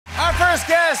first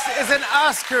guest is an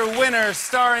Oscar winner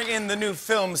starring in the new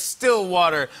film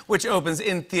Stillwater, which opens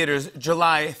in theaters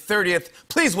July 30th.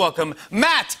 Please welcome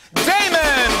Matt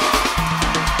Damon!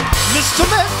 Mr.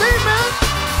 Matt Damon,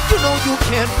 you know you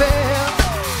can't bear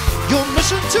your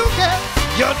mission to get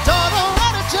your daughter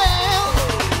out of jail.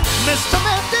 Mr.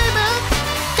 Matt Damon,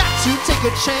 got to take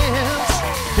a chance.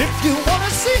 If you want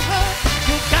to see her,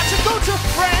 you got to go to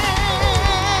France.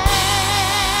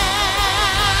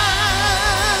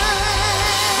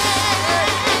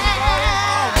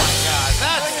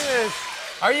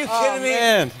 Are you kidding me?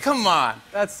 Man. Come on.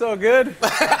 That's so good.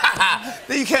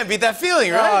 You can't beat that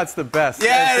feeling, right? Oh, it's the best.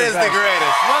 Yeah, it is the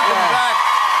greatest. Welcome back.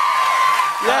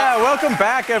 Yeah, welcome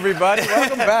back, everybody.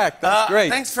 Welcome back. That's great.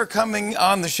 Thanks for coming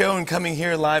on the show and coming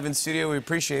here live in studio. We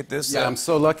appreciate this. Yeah, I'm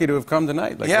so lucky to have come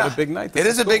tonight. Like, what a big night. It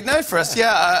is a big night for us.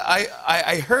 Yeah,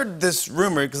 I heard this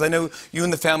rumor, because I know you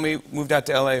and the family moved out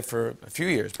to L.A. for a few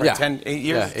years, right? 8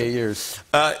 years? Yeah, 8 years.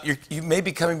 You may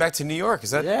be coming back to New York, is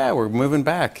that? Yeah, we're moving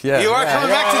back. Yeah. You are coming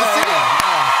back to the city?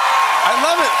 I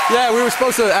love it. Yeah, we were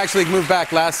supposed to actually move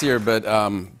back last year, but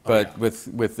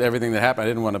with everything that happened, I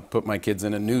didn't want to put my kids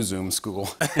in a new Zoom school.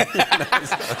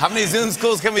 How many Zoom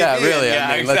schools can we be in? Really. Yeah,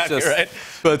 I mean, exactly,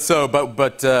 let's just, right.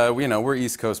 But you know, we're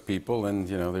East Coast people, and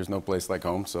you know, there's no place like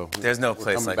home. So there's no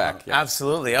place like back. home. Yeah.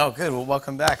 Absolutely. Oh, good. Well,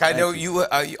 welcome back. I know you.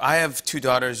 I have 2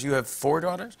 daughters. You have 4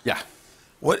 daughters. Yeah.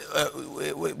 What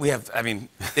we have? I mean,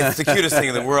 it's the cutest thing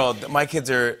in the world. My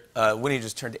kids are. Winnie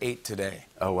just turned 8 today.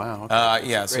 Oh wow. Okay.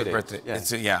 Yeah. So Great birthday. Yeah.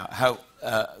 It's how?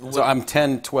 So I'm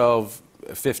 10, 12,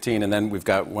 15, and then we've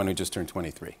got one who just turned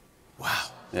 23.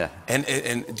 Wow. Yeah.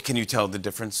 And can you tell the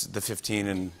difference, the 15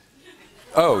 and?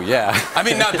 Oh yeah. I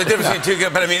mean, not the difference between 2,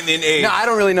 but I mean in age. No, I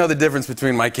don't really know the difference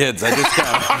between my kids. I just kind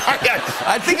of.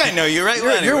 I think I know you, right?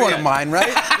 You're one of mine,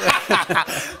 right?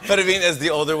 But I mean, as the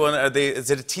older one, is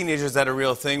it a teenager? Is that a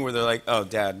real thing where they're like, "Oh,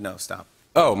 Dad, no, stop."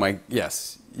 Oh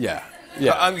yes, yeah.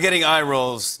 I'm getting eye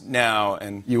rolls now,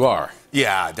 and you are.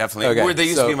 Yeah, definitely. Okay, Where they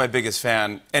used to be my biggest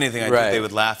fan. Anything I did, they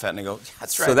would laugh at, and I go, yeah,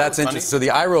 "That's right." So that's interesting. So the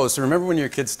eye rolls. So remember when your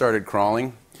kids started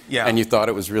crawling? Yeah. And you thought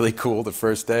it was really cool the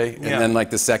first day, and then like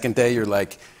the second day, you're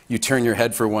like, you turn your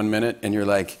head for 1 minute, and you're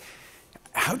like,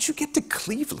 "How'd you get to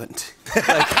Cleveland?"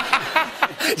 Like,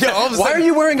 why are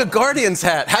you wearing a Guardians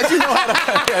hat? How'd you know how to?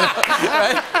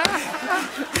 Right?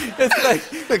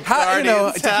 It's like, how, you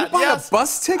know, did you buy a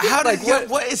bus ticket? How did, like,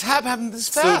 what is happening this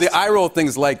fast? So the eye roll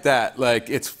things like that, like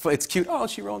it's cute. Oh,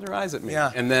 she rolled her eyes at me.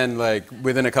 Yeah. And then like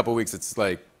within a couple weeks, it's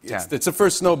like it's the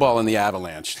first snowball in the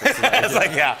avalanche. It's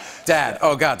like, Dad,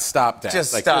 oh God, stop, Dad.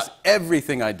 Just like, stop. Just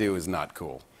everything I do is not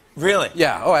cool. Really?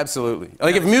 Yeah. Oh, absolutely.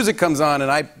 Like if music comes on and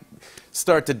I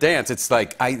start to dance, it's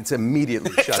like it's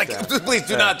immediately shut down. Please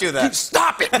do not do that.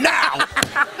 Stop it now!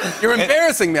 You're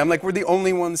embarrassing me. I'm like, we're the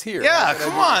only ones here. Yeah,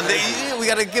 come on. We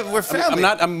gotta give. We're family.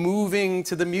 I'm moving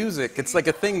to the music. It's like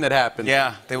a thing that happens.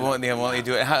 Yeah, they won't let you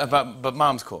do it. But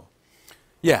Mom's cool.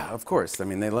 Yeah, of course. I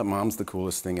mean, they let Mom's the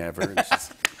coolest thing ever. And she's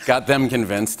got them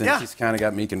convinced, and she's kind of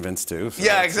got me convinced too. So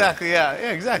yeah, exactly. Yeah,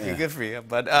 exactly. Yeah. Good for you.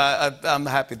 But I'm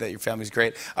happy that your family's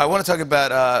great. I want to talk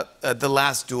about The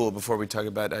Last Duel before we talk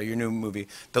about your new movie.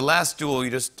 The Last Duel. You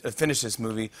just finished this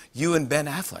movie. You and Ben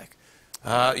Affleck.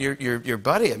 Your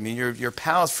buddy. I mean, you're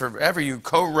pals forever. You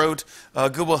co-wrote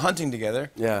Good Will Hunting together.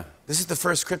 Yeah. This is the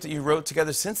first script that you wrote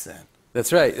together since then.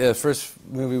 That's right. The first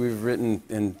movie we've written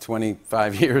in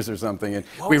 25 years or something. And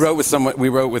we wrote with someone. We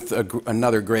wrote with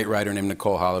another great writer named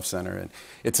Nicole Holofcener. And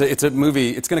it's a movie.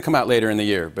 It's going to come out later in the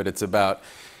year, but it's about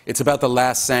the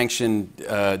last sanctioned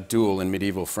duel in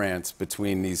medieval France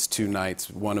between these 2 knights,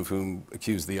 one of whom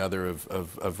accused the other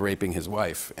of raping his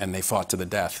wife, and they fought to the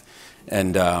death.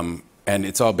 And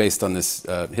it's all based on this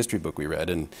history book we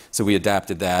read, and so we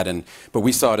adapted that. But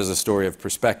we saw it as a story of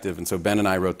perspective, and so Ben and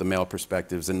I wrote the male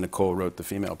perspectives, and Nicole wrote the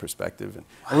female perspective. And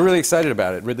we're really excited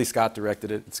about it. Ridley Scott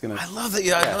directed it. It's gonna. I love that.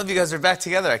 I love you guys are back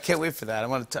together. I can't wait for that. I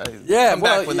want to come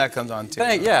back when that comes on too.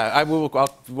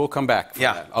 We'll come back.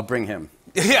 That. I'll bring him.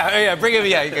 Yeah, bring him.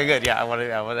 Yeah, good. Yeah, I want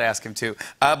to ask him too.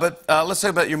 But let's talk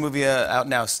about your movie out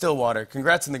now, Stillwater.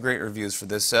 Congrats on the great reviews for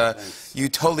this. You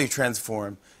totally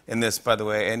transform in this, by the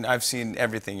way, and I've seen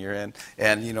everything you're in,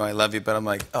 and you know I love you, but I'm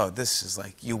like, oh, this is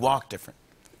like you walk different,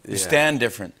 you stand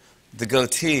different, the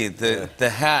goatee, the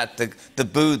hat, the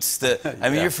boots, I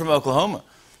mean, you're from Oklahoma.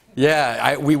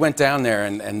 Yeah, we went down there,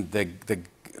 and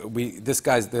this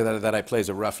guy that I play is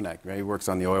a roughneck. Right? He works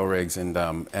on the oil rigs,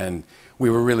 and we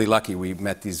were really lucky. We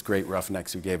met these great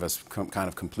roughnecks who gave us kind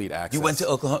of complete access. You went to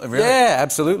Oklahoma, really? Yeah,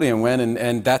 absolutely, and went,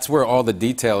 and that's where all the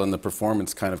detail and the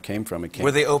performance kind of came from.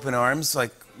 Were they open arms,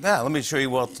 like? Yeah, let me show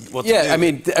you what to do. Yeah, I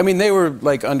mean, they were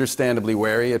like understandably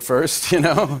wary at first, you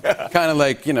know, kind of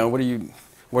like, you know, what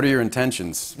what are your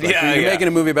intentions? Like, Yeah, you're yeah. making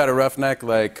a movie about a roughneck.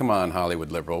 Like, come on,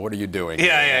 Hollywood liberal, what are you doing?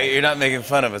 Yeah, you're not making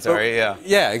fun of us, are you? Yeah.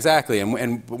 Yeah, exactly.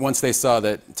 And once they saw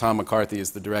that Tom McCarthy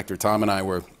is the director, Tom and I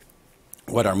were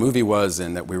what our movie was,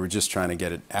 and that we were just trying to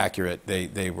get it accurate.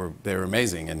 They were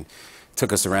amazing, and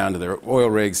took us around to their oil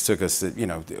rigs, took us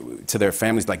to their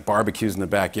families, like barbecues in the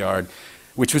backyard,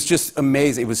 which was just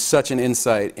amazing. It was such an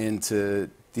insight into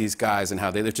these guys and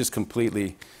how they just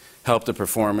completely helped the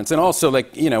performance. And also,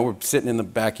 like, we're sitting in the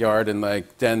backyard, and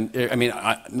like then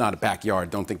not a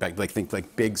backyard. Don't think back. Like think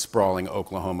like big sprawling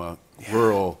Oklahoma,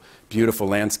 rural, beautiful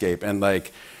landscape, and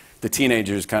like. The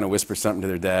teenagers kind of whisper something to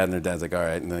their dad, and their dad's like, all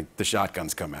right, and like, the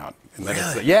shotguns come out. And then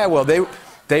it's like, yeah, well,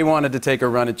 they wanted to take a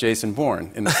run at Jason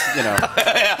Bourne. And,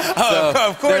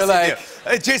 Of course they're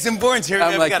like, Jason Bourne's here.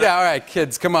 I'm like, yeah, all right,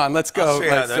 kids, come on, let's go.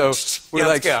 Like, so we're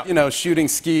like, shooting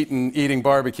skeet and eating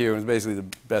barbecue. It was basically the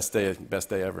best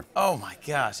day ever. Oh, my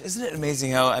gosh. Isn't it amazing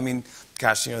how,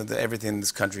 gosh, everything in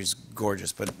this country is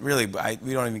gorgeous, but really,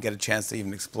 we don't even get a chance to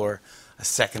even explore a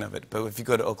second of it. But if you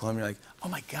go to Oklahoma, you're like, oh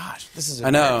my gosh, this is.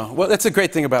 I know. Well, that's a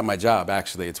great thing about my job.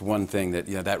 Actually, it's one thing that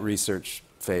that research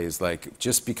phase. Like,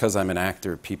 just because I'm an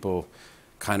actor, people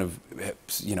kind of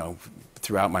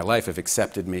throughout my life have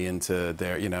accepted me into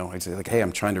their. I say like, hey,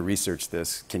 I'm trying to research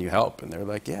this. Can you help? And they're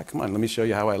like, yeah, come on, let me show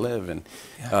you how I live. And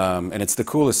and it's the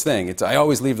coolest thing. I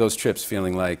always leave those trips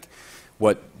feeling like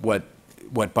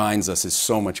what binds us is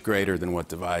so much greater than what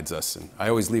divides us. And I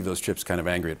always leave those trips kind of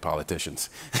angry at politicians.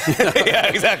 Yeah,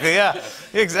 exactly, yeah.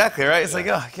 Exactly, right? It's like,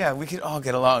 oh, yeah, we could all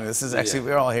get along. This is actually,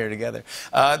 we're all here together.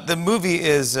 The movie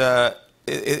is,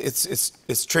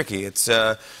 it's tricky. It's,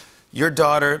 your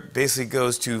daughter basically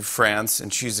goes to France,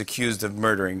 and she's accused of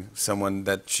murdering someone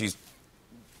that she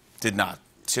did not.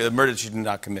 A murder she did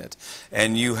not commit.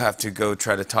 And you have to go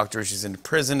try to talk to her. She's in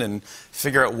prison and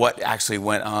figure out what actually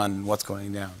went on, what's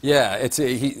going down. Yeah,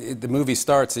 the movie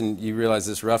starts and you realize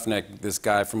this roughneck, this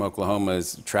guy from Oklahoma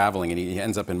is traveling and he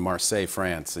ends up in Marseille,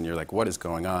 France, and you're like, what is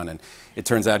going on? And it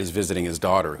turns out he's visiting his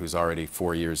daughter, who's already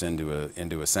 4 years into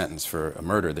a sentence for a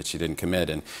murder that she didn't commit.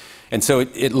 And so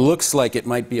it looks like it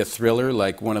might be a thriller,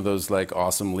 like one of those like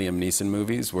awesome Liam Neeson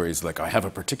movies where he's like, I have a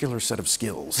particular set of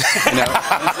skills.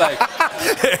 It's like,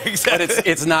 Exactly. But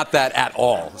it's not that at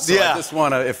all. So Yeah. I just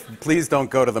want to, please don't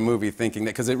go to the movie thinking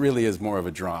that, because it really is more of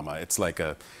a drama. It's like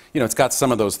it's got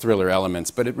some of those thriller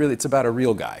elements, but it's about a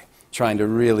real guy trying to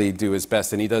really do his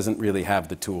best, and he doesn't really have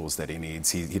the tools that he needs.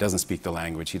 He doesn't speak the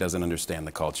language. He doesn't understand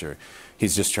the culture.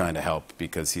 He's just trying to help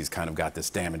because he's kind of got this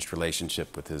damaged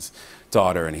relationship with his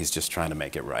daughter, and he's just trying to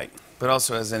make it right. But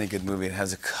also, as any good movie, it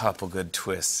has a couple good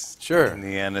twists. Sure. In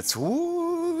the end, it's,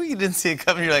 woo, you didn't see it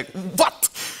coming. You're like, what?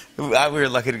 We were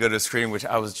lucky to go to a screening, which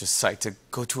I was just psyched to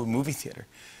go to a movie theater.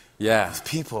 Yeah. With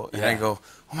people. And I go,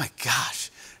 oh my gosh.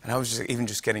 And I was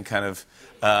just getting kind of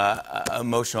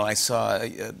emotional. I saw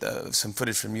some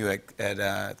footage from you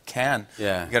at Cannes.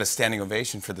 Yeah. You got a standing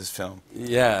ovation for this film.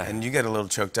 Yeah. And you get a little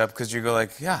choked up because you go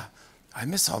like, yeah, I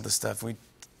miss all this stuff. We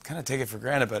kind of take it for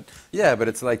granted, but... Yeah, but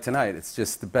it's like tonight. It's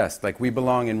just the best. Like, we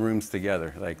belong in rooms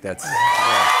together. Like, that's...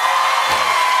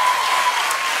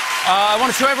 I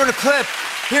want to show everyone a clip.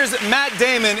 Here's Matt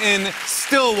Damon in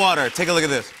Stillwater. Take a look at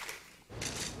this.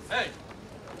 Hey.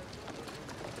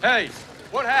 Hey,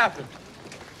 what happened?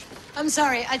 I'm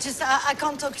sorry. I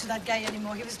can't talk to that guy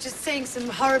anymore. He was just saying some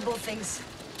horrible things.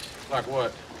 Like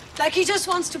what? Like he just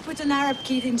wants to put an Arab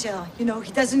kid in jail. You know,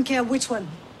 he doesn't care which one.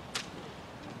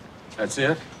 That's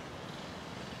it?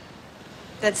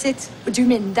 That's it? What do you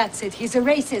mean, that's it? He's a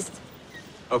racist.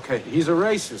 Okay, he's a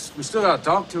racist. We still gotta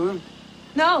talk to him.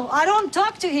 No, I don't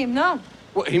talk to him, no.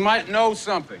 Well, he might know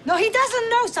something. No, he doesn't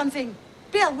know something.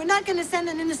 Bill, we're not gonna send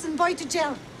an innocent boy to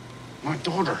jail. My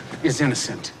daughter is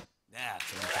innocent.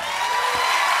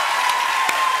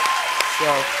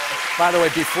 So, by the way,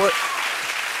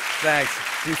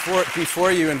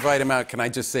 before you invite him out, can I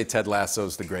just say Ted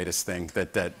Lasso's the greatest thing?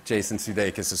 That Jason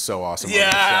Sudeikis is so awesome. Yeah,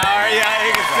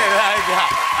 you can say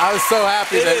that. I was so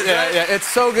happy it's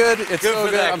so good. It's so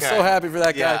good. I'm so happy for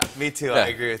that guy. Yeah, me too. I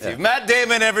agree with you. Matt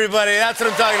Damon, everybody. That's what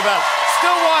I'm talking about.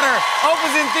 Stillwater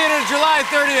opens in theaters July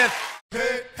 30th.